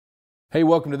Hey,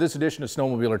 welcome to this edition of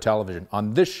Snowmobiler Television.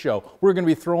 On this show, we're going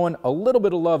to be throwing a little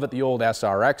bit of love at the old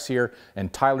SRX here,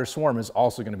 and Tyler Swarm is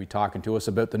also going to be talking to us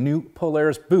about the new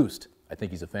Polaris Boost. I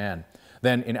think he's a fan.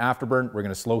 Then in Afterburn, we're going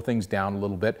to slow things down a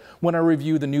little bit when I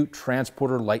review the new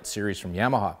Transporter Lite series from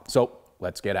Yamaha. So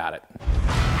let's get at it.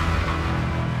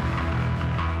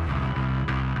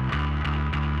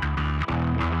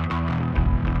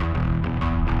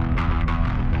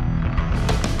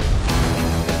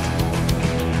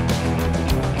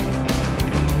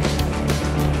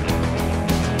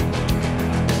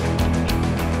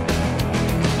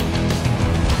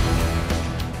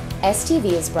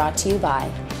 STV is brought to you by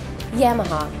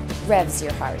Yamaha, revs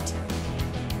your heart.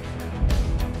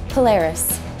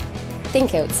 Polaris,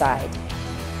 think outside.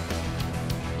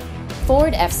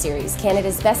 Ford F-Series,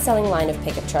 Canada's best-selling line of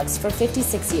pickup trucks for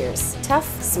 56 years.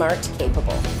 Tough, smart,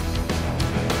 capable.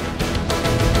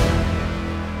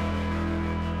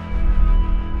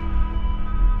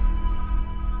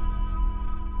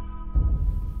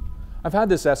 I've had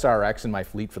this SRX in my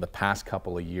fleet for the past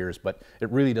couple of years, but it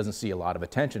really doesn't see a lot of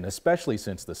attention, especially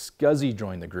since the Scuzzy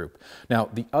joined the group. Now,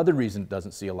 the other reason it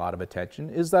doesn't see a lot of attention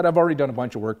is that I've already done a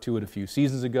bunch of work to it a few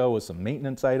seasons ago with some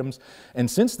maintenance items, and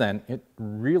since then, it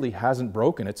really hasn't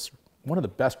broken. It's one of the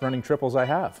best running triples I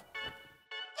have.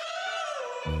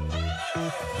 We're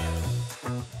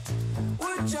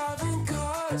driving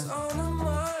cars on a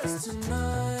Mars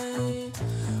tonight.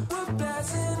 We're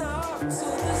blasting off to the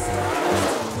stars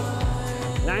tonight.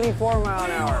 94 mile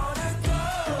an hour.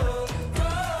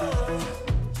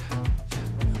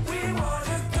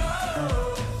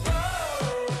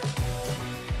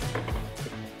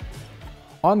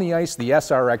 On the ice, the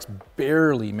SRX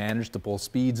barely managed to pull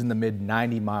speeds in the mid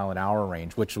 90 mile an hour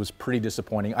range, which was pretty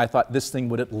disappointing. I thought this thing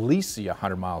would at least see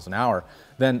 100 miles an hour.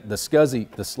 Then the Scuzzy,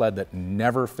 the sled that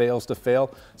never fails to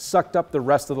fail, sucked up the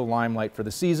rest of the limelight for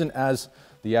the season as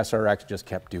the SRX just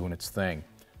kept doing its thing.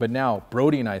 But now,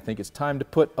 Brody and I think it's time to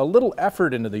put a little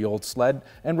effort into the old sled,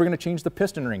 and we're going to change the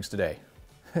piston rings today.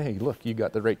 Hey, look, you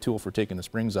got the right tool for taking the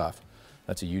springs off.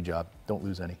 That's a you job. Don't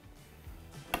lose any.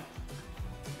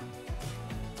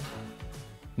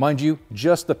 Mind you,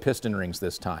 just the piston rings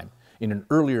this time. In an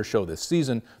earlier show this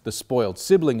season, the spoiled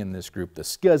sibling in this group, the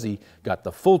Scuzzy, got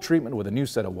the full treatment with a new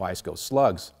set of Wiseco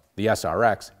slugs. The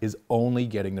SRX is only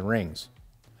getting the rings.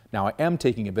 Now, I am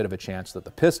taking a bit of a chance that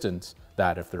the pistons,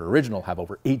 that if they're original have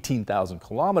over 18,000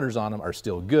 kilometers on them, are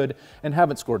still good and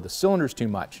haven't scored the cylinders too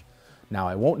much. Now,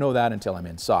 I won't know that until I'm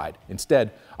inside.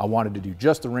 Instead, I wanted to do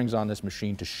just the rings on this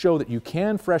machine to show that you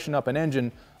can freshen up an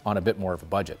engine on a bit more of a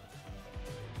budget.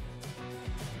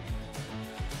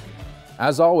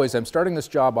 As always, I'm starting this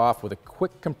job off with a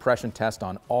quick compression test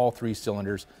on all three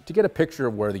cylinders to get a picture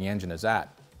of where the engine is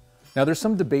at. Now, there's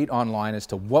some debate online as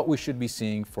to what we should be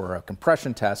seeing for a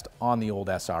compression test on the old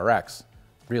SRX.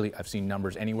 Really, I've seen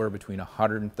numbers anywhere between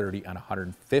 130 and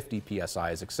 150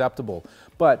 PSI is acceptable,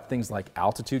 but things like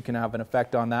altitude can have an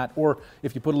effect on that, or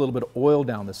if you put a little bit of oil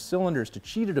down the cylinders to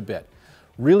cheat it a bit.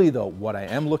 Really though, what I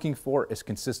am looking for is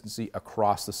consistency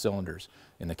across the cylinders.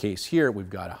 In the case here, we've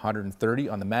got 130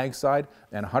 on the mag side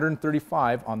and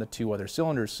 135 on the two other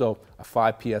cylinders, so a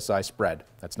 5 PSI spread.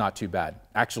 That's not too bad.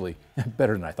 Actually,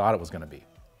 better than I thought it was going to be.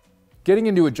 Getting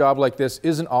into a job like this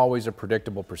isn't always a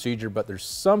predictable procedure, but there's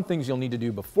some things you'll need to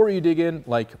do before you dig in,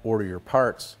 like order your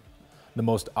parts. The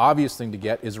most obvious thing to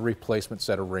get is a replacement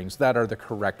set of rings that are the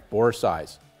correct bore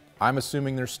size. I'm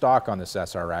assuming they're stock on this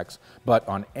SRX, but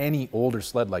on any older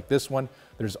sled like this one,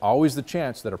 there's always the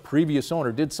chance that a previous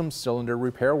owner did some cylinder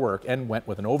repair work and went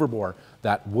with an overbore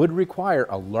that would require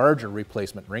a larger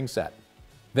replacement ring set.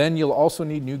 Then you'll also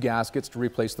need new gaskets to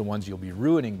replace the ones you'll be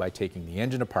ruining by taking the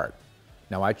engine apart.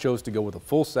 Now, I chose to go with a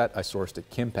full set I sourced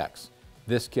at Kimpex.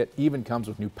 This kit even comes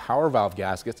with new power valve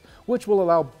gaskets, which will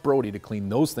allow Brody to clean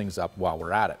those things up while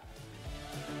we're at it.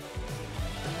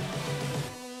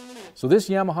 So this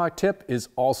Yamaha tip is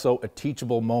also a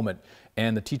teachable moment,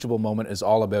 and the teachable moment is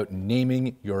all about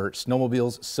naming your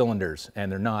snowmobile's cylinders,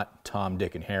 and they're not Tom,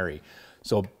 Dick, and Harry.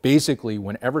 So basically,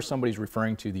 whenever somebody's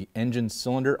referring to the engine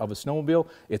cylinder of a snowmobile,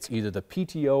 it's either the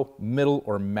PTO, middle,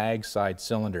 or mag side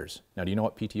cylinders. Now, do you know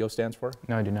what PTO stands for?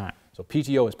 No, I do not. So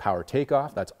PTO is power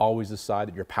takeoff. That's always the side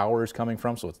that your power is coming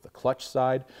from, so it's the clutch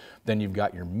side. Then you've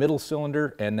got your middle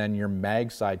cylinder, and then your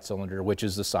mag side cylinder, which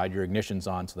is the side your ignition's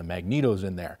on, so the magneto's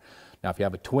in there. Now, if you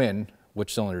have a twin,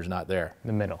 which cylinder is not there?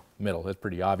 The middle. Middle, that's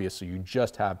pretty obvious. So you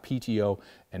just have PTO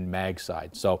and mag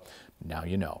side. So now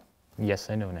you know. Yes,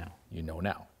 I know now. You know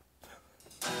now.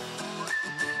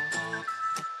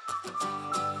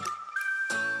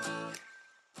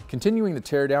 Continuing the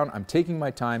teardown, I'm taking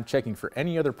my time checking for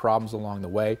any other problems along the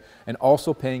way and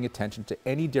also paying attention to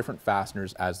any different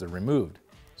fasteners as they're removed.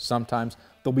 Sometimes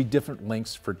there'll be different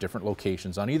links for different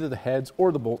locations on either the heads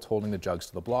or the bolts holding the jugs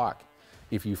to the block.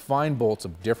 If you find bolts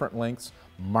of different lengths,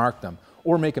 mark them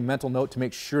or make a mental note to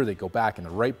make sure they go back in the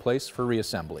right place for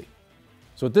reassembly.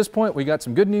 So at this point, we got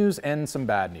some good news and some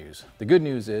bad news. The good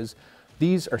news is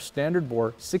these are standard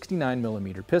bore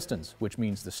 69mm pistons, which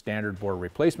means the standard bore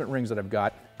replacement rings that I've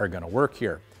got are going to work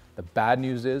here. The bad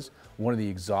news is one of the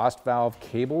exhaust valve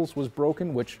cables was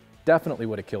broken, which definitely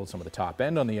would have killed some of the top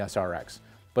end on the SRX.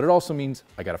 But it also means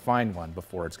I got to find one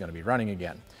before it's going to be running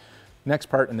again. Next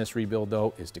part in this rebuild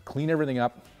though is to clean everything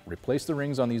up, replace the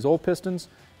rings on these old pistons,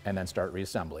 and then start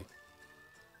reassembly.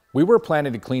 We were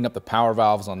planning to clean up the power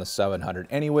valves on the 700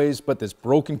 anyways, but this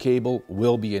broken cable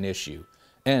will be an issue.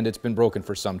 And it's been broken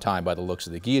for some time by the looks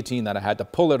of the guillotine that I had to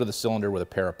pull out of the cylinder with a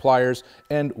pair of pliers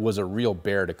and was a real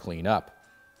bear to clean up.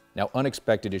 Now,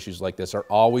 unexpected issues like this are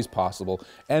always possible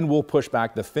and we'll push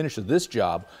back the finish of this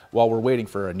job while we're waiting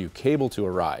for a new cable to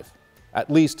arrive. At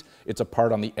least it's a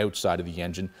part on the outside of the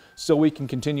engine, so we can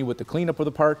continue with the cleanup of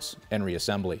the parts and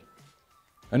reassembly.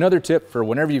 Another tip for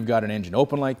whenever you've got an engine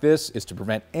open like this is to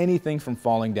prevent anything from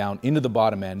falling down into the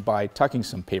bottom end by tucking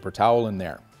some paper towel in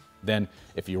there. Then,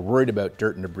 if you're worried about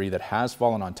dirt and debris that has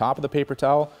fallen on top of the paper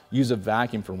towel, use a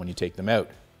vacuum for when you take them out.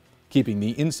 Keeping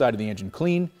the inside of the engine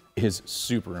clean is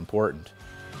super important.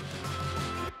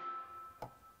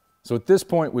 So at this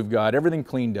point, we've got everything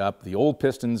cleaned up, the old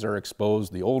pistons are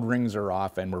exposed, the old rings are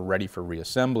off, and we're ready for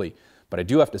reassembly. But I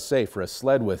do have to say, for a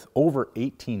sled with over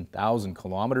 18,000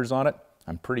 kilometers on it,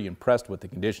 I'm pretty impressed with the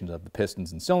conditions of the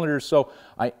pistons and cylinders, so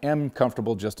I am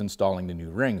comfortable just installing the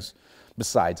new rings.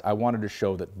 Besides, I wanted to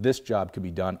show that this job could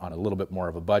be done on a little bit more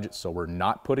of a budget, so we're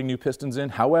not putting new pistons in.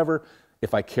 However,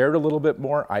 if I cared a little bit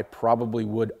more, I probably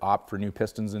would opt for new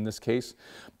pistons in this case,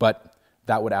 but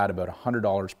that would add about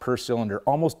 $100 per cylinder,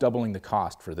 almost doubling the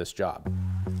cost for this job.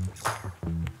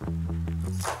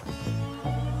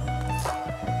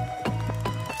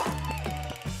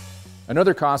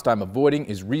 Another cost I'm avoiding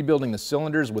is rebuilding the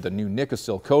cylinders with a new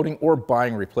Nicosil coating or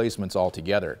buying replacements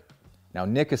altogether. Now,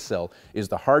 Nicosil is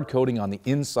the hard coating on the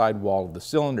inside wall of the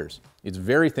cylinders. It's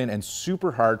very thin and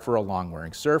super hard for a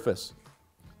long-wearing surface.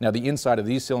 Now, the inside of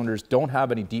these cylinders don't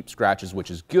have any deep scratches, which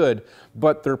is good,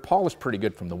 but they're polished pretty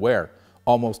good from the wear.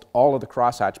 Almost all of the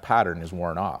crosshatch pattern is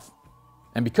worn off.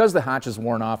 And because the hatch is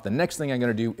worn off, the next thing I'm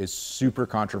going to do is super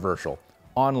controversial.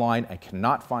 Online, I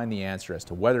cannot find the answer as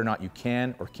to whether or not you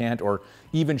can or can't or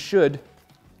even should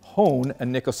hone a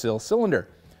Nicosil cylinder,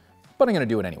 but I'm going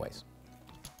to do it anyways.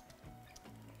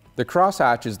 The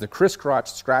crosshatch is the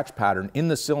crisscross scratch pattern in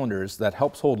the cylinders that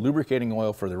helps hold lubricating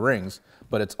oil for the rings,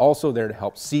 but it's also there to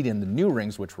help seat in the new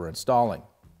rings which we're installing.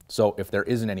 So if there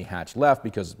isn't any hatch left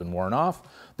because it's been worn off,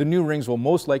 the new rings will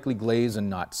most likely glaze and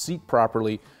not seat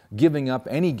properly, giving up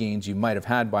any gains you might have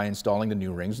had by installing the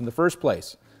new rings in the first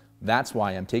place. That's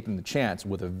why I'm taking the chance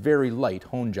with a very light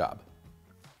hone job.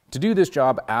 To do this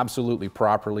job absolutely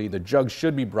properly, the jugs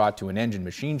should be brought to an engine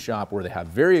machine shop where they have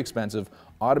very expensive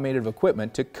automated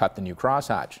equipment to cut the new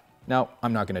crosshatch. Now,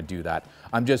 I'm not going to do that.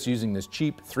 I'm just using this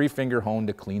cheap 3-finger hone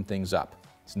to clean things up.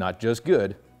 It's not just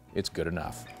good, it's good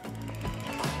enough.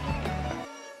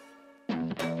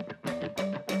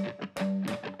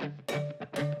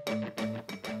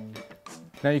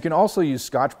 Now, you can also use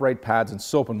Scotch-Brite pads and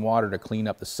soap and water to clean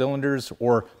up the cylinders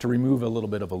or to remove a little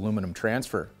bit of aluminum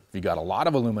transfer. If you got a lot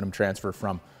of aluminum transfer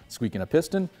from squeaking a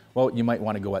piston, well, you might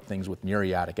want to go at things with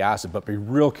muriatic acid, but be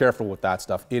real careful with that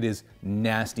stuff. It is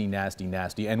nasty, nasty,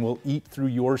 nasty, and will eat through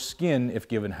your skin if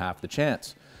given half the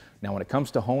chance. Now, when it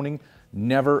comes to honing,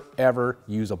 never ever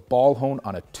use a ball hone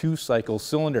on a 2-cycle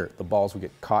cylinder. The balls will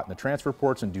get caught in the transfer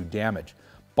ports and do damage.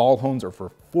 Ball hones are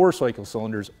for 4-cycle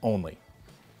cylinders only.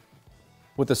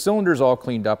 With the cylinders all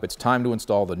cleaned up, it's time to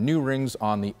install the new rings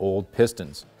on the old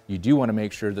pistons. You do want to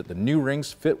make sure that the new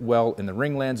rings fit well in the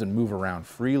ring lands and move around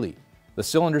freely. The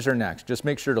cylinders are next. Just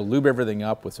make sure to lube everything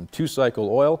up with some 2-cycle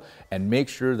oil and make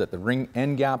sure that the ring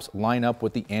end gaps line up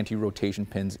with the anti-rotation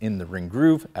pins in the ring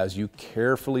groove as you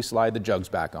carefully slide the jugs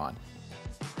back on.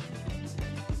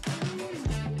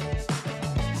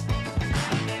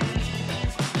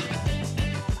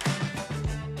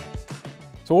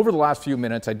 So over the last few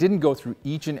minutes, I didn't go through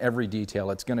each and every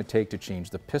detail it's going to take to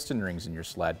change the piston rings in your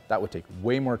sled. That would take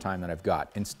way more time than I've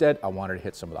got. Instead, I wanted to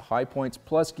hit some of the high points,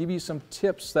 plus give you some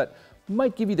tips that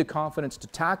might give you the confidence to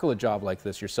tackle a job like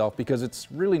this yourself, because it's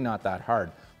really not that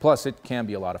hard. Plus, it can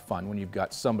be a lot of fun when you've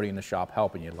got somebody in the shop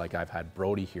helping you, like I've had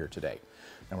Brody here today.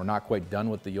 And we're not quite done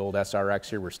with the old SRX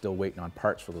here. We're still waiting on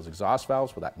parts for those exhaust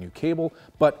valves for that new cable,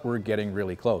 but we're getting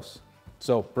really close.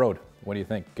 So, Broad, what do you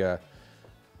think?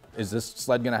 Is this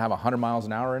sled gonna have 100 miles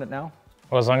an hour in it now?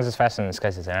 Well, as long as it's faster than the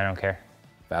Scuzzy, then I don't care.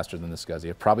 Faster than the Scuzzy.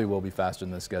 It probably will be faster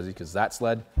than the Scuzzy because that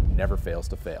sled never fails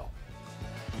to fail.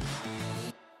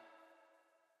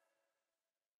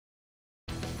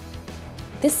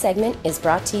 This segment is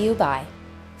brought to you by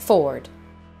Ford.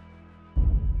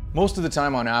 Most of the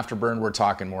time on Afterburn, we're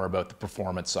talking more about the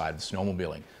performance side of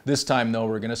snowmobiling. This time though,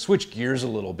 we're gonna switch gears a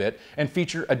little bit and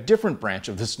feature a different branch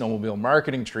of the snowmobile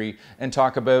marketing tree and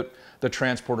talk about the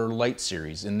Transporter Lite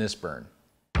series in this burn.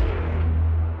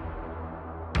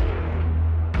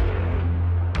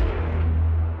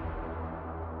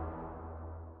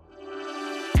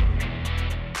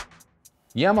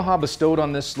 Yamaha bestowed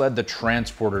on this sled the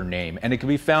Transporter name, and it can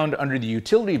be found under the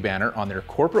utility banner on their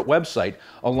corporate website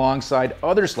alongside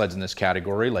other sleds in this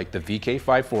category like the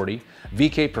VK540,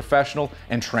 VK Professional,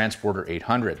 and Transporter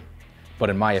 800. But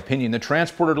in my opinion, the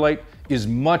Transporter Lite is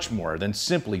much more than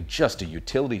simply just a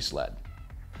utility sled.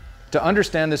 To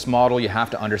understand this model, you have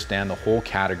to understand the whole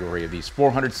category of these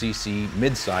 400cc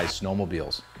mid-size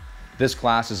snowmobiles. This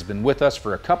class has been with us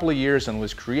for a couple of years and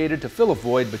was created to fill a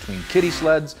void between kiddie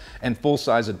sleds and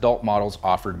full-size adult models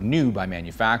offered new by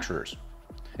manufacturers.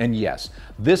 And yes,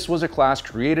 this was a class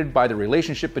created by the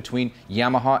relationship between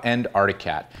Yamaha and Arctic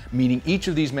Cat, meaning each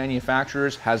of these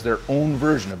manufacturers has their own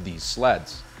version of these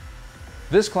sleds.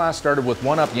 This class started with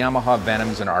one-up Yamaha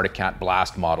Venoms and Arctic Cat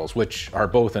Blast models, which are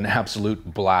both an absolute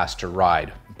blast to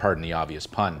ride, pardon the obvious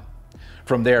pun.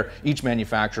 From there, each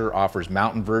manufacturer offers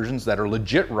mountain versions that are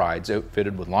legit rides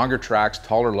outfitted with longer tracks,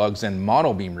 taller lugs, and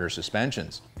monobeam rear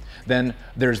suspensions. Then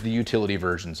there's the utility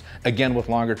versions, again with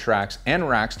longer tracks and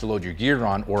racks to load your gear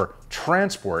on or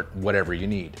transport whatever you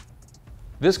need.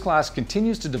 This class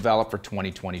continues to develop for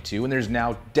 2022, and there's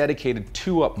now dedicated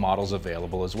 2-up models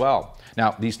available as well.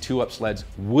 Now, these 2-up sleds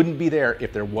wouldn't be there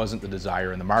if there wasn't the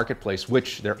desire in the marketplace,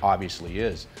 which there obviously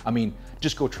is. I mean,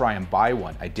 just go try and buy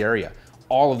one, I dare you.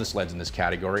 All of the sleds in this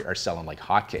category are selling like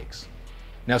hotcakes.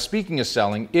 Now, speaking of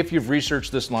selling, if you've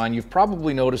researched this line, you've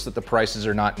probably noticed that the prices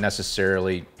are not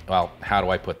necessarily, well, how do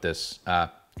I put this,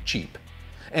 cheap.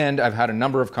 And I've had a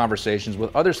number of conversations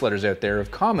with other sledders out there who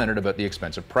have commented about the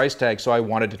expensive price tag, so I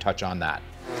wanted to touch on that.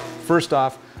 First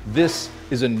off, this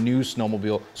is a new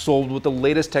snowmobile sold with the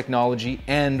latest technology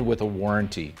and with a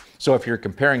warranty. So if you're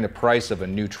comparing the price of a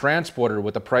new Transporter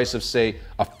with the price of, say,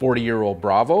 a 40-year-old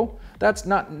Bravo, that's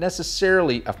not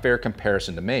necessarily a fair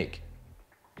comparison to make.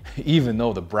 Even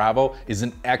though the Bravo is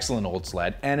an excellent old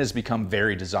sled and has become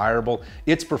very desirable,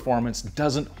 its performance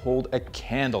doesn't hold a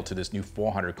candle to this new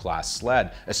 400 class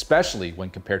sled, especially when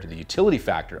compared to the utility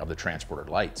factor of the Transporter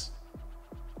Lites.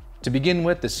 To begin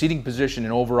with, the seating position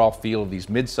and overall feel of these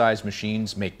mid-sized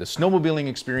machines make the snowmobiling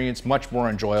experience much more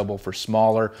enjoyable for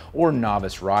smaller or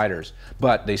novice riders,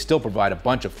 but they still provide a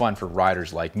bunch of fun for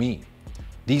riders like me.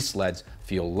 These sleds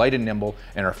feel light and nimble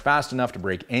and are fast enough to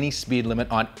break any speed limit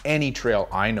on any trail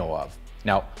I know of.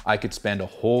 Now, I could spend a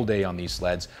whole day on these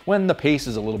sleds when the pace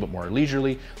is a little bit more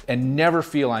leisurely and never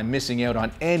feel I'm missing out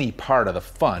on any part of the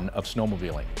fun of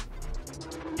snowmobiling.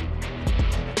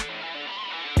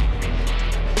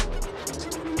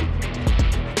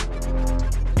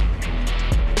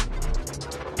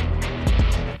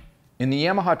 In the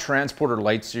Yamaha Transporter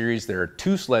Lite series, there are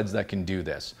 2 sleds that can do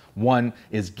this. One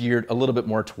is geared a little bit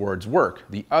more towards work.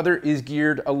 The other is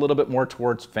geared a little bit more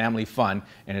towards family fun,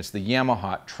 and it's the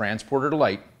Yamaha Transporter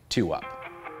Lite 2-Up.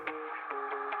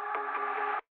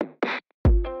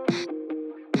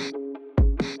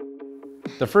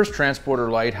 The first Transporter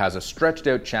Lite has a stretched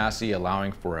out chassis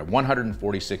allowing for a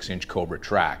 146-inch Cobra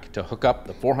track to hook up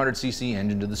the 400cc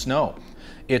engine to the snow.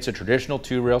 It's a traditional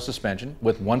 2-rail suspension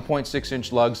with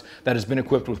 1.6-inch lugs that has been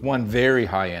equipped with one very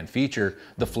high-end feature,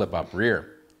 the flip-up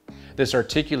rear. This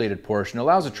articulated portion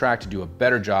allows the track to do a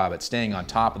better job at staying on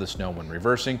top of the snow when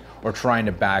reversing or trying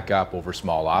to back up over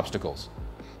small obstacles.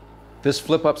 This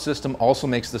flip-up system also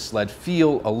makes the sled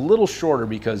feel a little shorter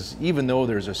because even though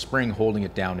there's a spring holding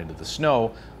it down into the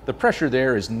snow, the pressure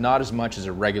there is not as much as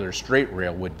a regular straight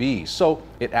rail would be, so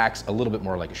it acts a little bit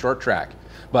more like a short track.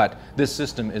 But this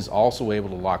system is also able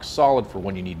to lock solid for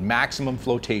when you need maximum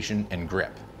flotation and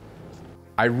grip.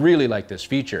 I really like this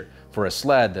feature. For a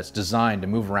sled that's designed to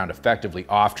move around effectively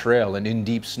off-trail and in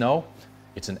deep snow,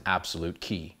 it's an absolute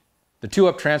key. The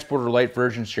 2-Up Transporter Lite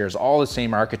version shares all the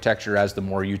same architecture as the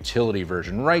more utility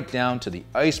version, right down to the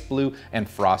ice blue and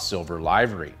frost silver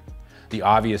livery. The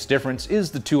obvious difference is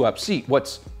the 2-Up seat.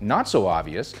 What's not so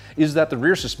obvious is that the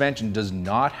rear suspension does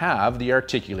not have the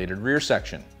articulated rear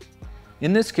section.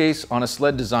 In this case, on a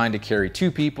sled designed to carry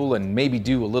 2 people and maybe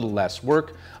do a little less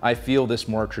work, I feel this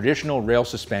more traditional rail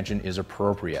suspension is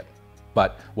appropriate.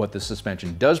 But what the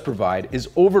suspension does provide is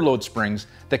overload springs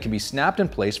that can be snapped in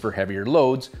place for heavier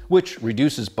loads, which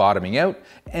reduces bottoming out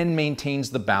and maintains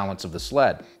the balance of the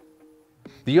sled.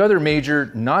 The other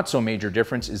major, not so major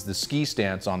difference is the ski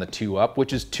stance on the 2-Up,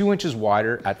 which is 2 inches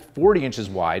wider at 40 inches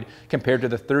wide compared to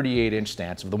the 38-inch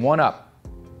stance of the 1-Up.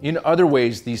 In other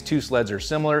ways these two sleds are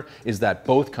similar is that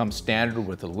both come standard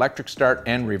with electric start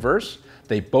and reverse.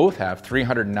 They both have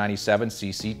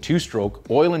 397cc 2-stroke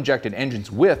oil-injected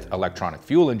engines with electronic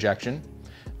fuel injection,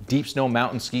 deep snow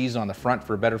mountain skis on the front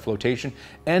for better flotation,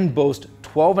 and boast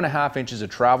 12.5 inches of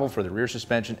travel for the rear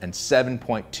suspension and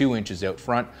 7.2 inches out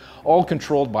front, all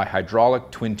controlled by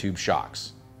hydraulic twin-tube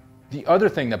shocks. The other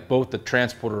thing that both the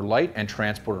Transporter Lite and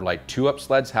Transporter Lite 2-Up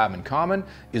sleds have in common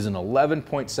is an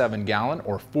 11.7 gallon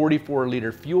or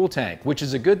 44-liter fuel tank, which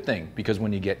is a good thing because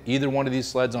when you get either one of these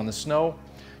sleds on the snow,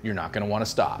 you're not going to want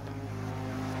to stop.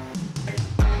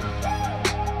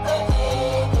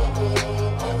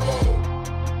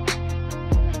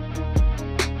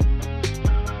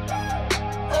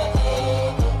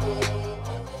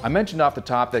 I mentioned off the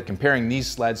top that comparing these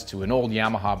sleds to an old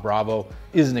Yamaha Bravo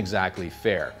isn't exactly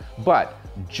fair, but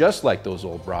just like those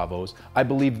old Bravos, I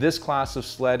believe this class of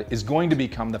sled is going to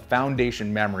become the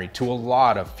foundation memory to a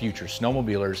lot of future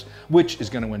snowmobilers, which is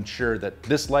going to ensure that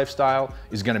this lifestyle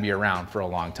is going to be around for a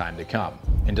long time to come.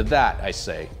 And to that I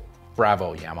say,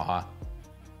 bravo Yamaha.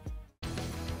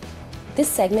 This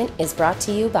segment is brought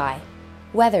to you by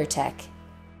WeatherTech.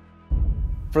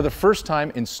 For the first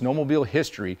time in snowmobile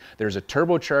history, there's a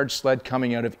turbocharged sled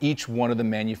coming out of each one of the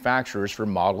manufacturers for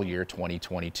model year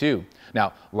 2022.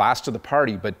 Now, last to the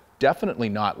party, but definitely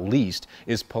not least,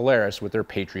 is Polaris with their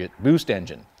Patriot Boost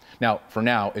engine. Now, for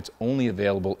now, it's only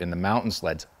available in the mountain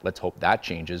sleds. Let's hope that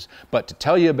changes. But to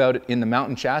tell you about it in the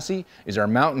mountain chassis is our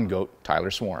mountain goat,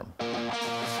 Tyler Swarm.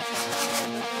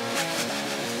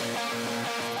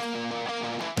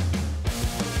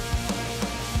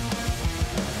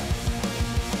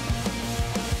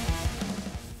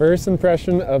 First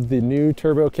impression of the new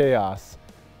Turbo Chaos.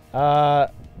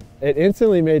 It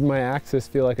instantly made my axis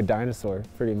feel like a dinosaur,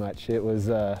 pretty much. It was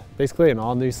basically an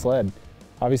all-new sled.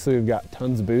 Obviously we've got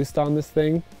tons of boost on this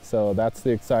thing, so that's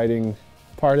the exciting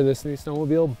part of this new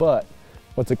snowmobile, but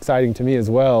what's exciting to me as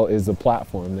well is the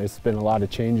platform. There's been a lot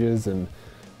of changes and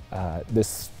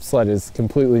this sled is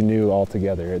completely new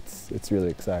altogether. It's really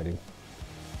exciting.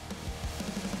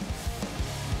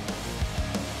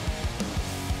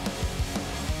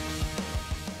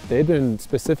 They'd been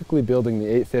specifically building the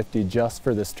 850 just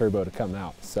for this turbo to come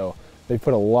out. So they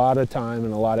put a lot of time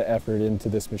and a lot of effort into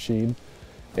this machine.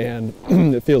 And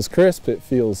it feels crisp, it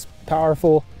feels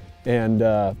powerful. And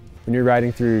when you're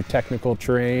riding through technical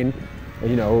terrain,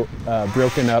 you know,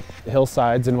 broken up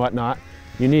hillsides and whatnot,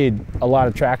 you need a lot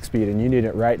of track speed and you need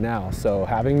it right now. So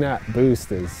having that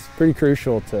boost is pretty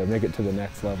crucial to make it to the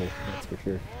next level, that's for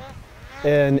sure.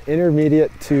 An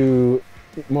intermediate to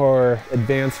more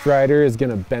advanced rider is going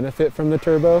to benefit from the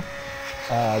turbo.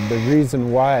 The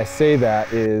reason why I say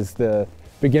that is the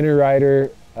beginner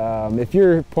rider, if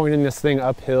you're pointing this thing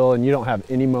uphill and you don't have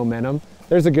any momentum,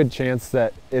 there's a good chance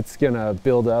that it's going to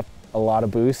build up a lot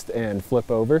of boost and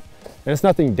flip over. And it's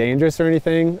nothing dangerous or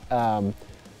anything, but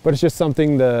it's just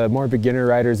something the more beginner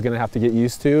rider is going to have to get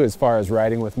used to as far as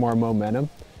riding with more momentum.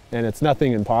 And it's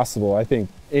nothing impossible. I think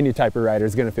any type of rider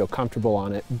is going to feel comfortable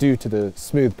on it due to the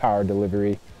smooth power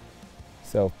delivery.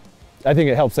 So I think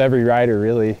it helps every rider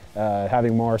really,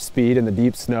 having more speed in the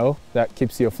deep snow. That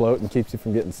keeps you afloat and keeps you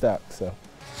from getting stuck. So,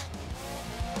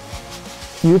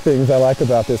 few things I like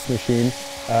about this machine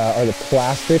are the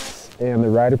plastics and the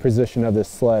rider position of this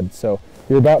sled. So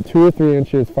you're about 2 or 3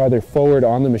 inches farther forward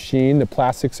on the machine. The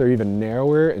plastics are even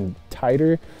narrower and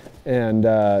tighter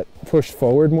and pushed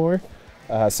forward more.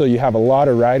 So you have a lot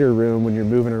of rider room when you're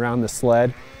moving around the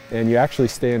sled, and you actually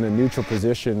stay in a neutral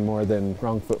position more than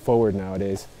wrong foot forward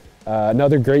nowadays.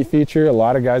 Another great feature a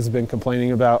lot of guys have been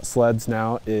complaining about sleds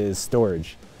now is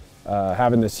storage.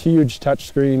 Having this huge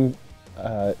touchscreen,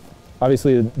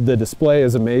 obviously the display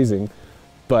is amazing,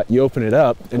 but you open it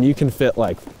up and you can fit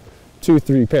like 2 or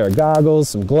 3 pair of goggles,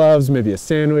 some gloves, maybe a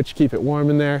sandwich, keep it warm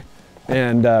in there.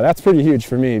 And that's pretty huge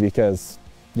for me because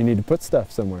you need to put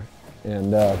stuff somewhere.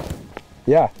 And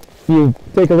yeah, if you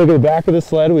take a look at the back of the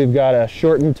sled, we've got a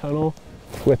shortened tunnel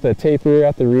with a taper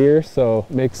at the rear, so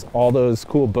it makes all those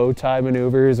cool bow tie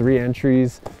maneuvers,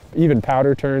 re-entries, even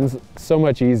powder turns so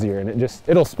much easier, and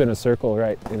it'll spin a circle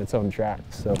right in its own track.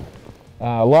 So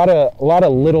a lot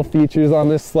of little features on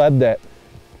this sled that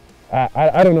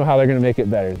I don't know how they're going to make it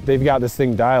better. They've got this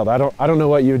thing dialed. I don't know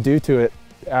what you would do to it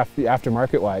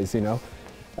aftermarket wise, you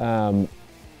know.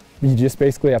 You just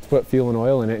basically have to put fuel and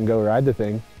oil in it and go ride the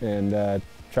thing, and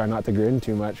try not to grin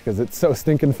too much because it's so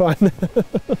stinking fun.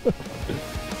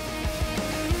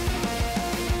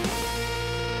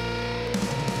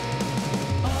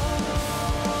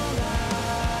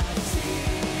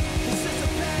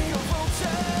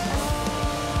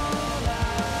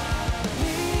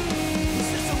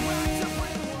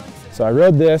 So I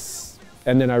rode this,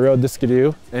 and then I rode the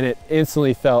Skidoo, and it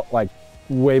instantly felt like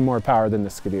way more power than the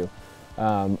Skidoo.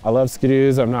 I love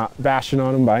Skidoos. I'm not bashing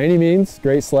on them by any means.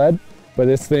 Great sled, but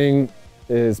this thing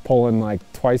is pulling like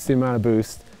twice the amount of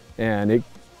boost, and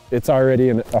it's already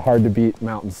a hard to beat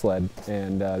mountain sled,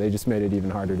 and they just made it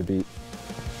even harder to beat.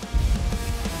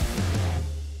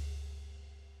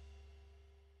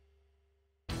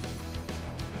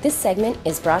 This segment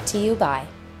is brought to you by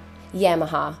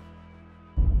Yamaha.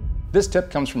 This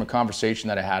tip comes from a conversation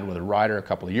that I had with a rider a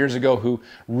couple of years ago who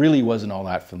really wasn't all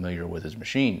that familiar with his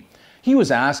machine. He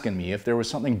was asking me if there was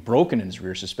something broken in his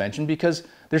rear suspension because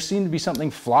there seemed to be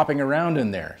something flopping around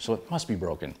in there, so it must be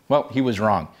broken. Well, he was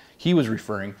wrong. He was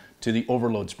referring to the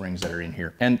overload springs that are in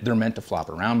here, and they're meant to flop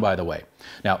around, by the way.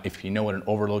 Now, if you know what an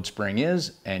overload spring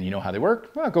is and you know how they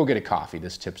work, well, go get a coffee.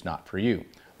 This tip's not for you.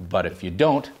 But if you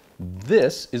don't,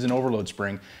 this is an overload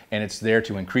spring, and it's there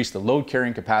to increase the load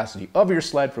carrying capacity of your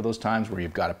sled for those times where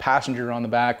you've got a passenger on the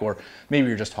back, or maybe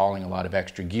you're just hauling a lot of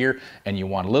extra gear and you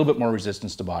want a little bit more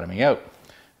resistance to bottoming out.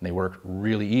 And they work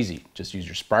really easy. Just use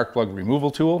your spark plug removal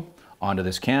tool onto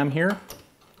this cam here,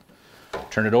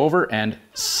 turn it over and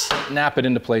snap it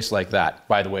into place like that.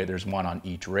 By the way, there's one on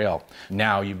each rail.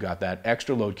 Now you've got that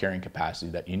extra load carrying capacity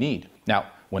that you need. Now,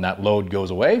 when that load goes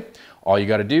away, all you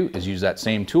got to do is use that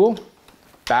same tool,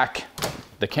 back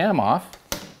the cam off,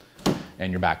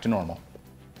 and you're back to normal.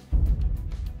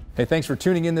 Hey, thanks for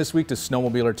tuning in this week to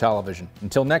Snowmobiler Television.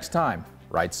 Until next time,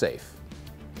 ride safe.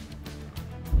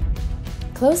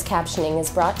 Closed captioning is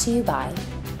brought to you by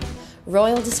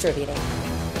Royal Distributing.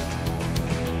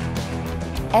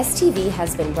 STV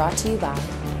has been brought to you by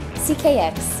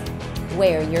CKX,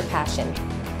 wear your passion.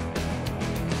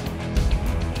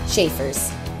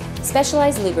 Schaefer's,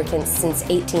 specialized lubricants since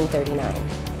 1839.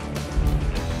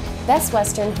 Best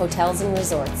Western Hotels and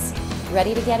Resorts,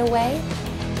 ready to get away?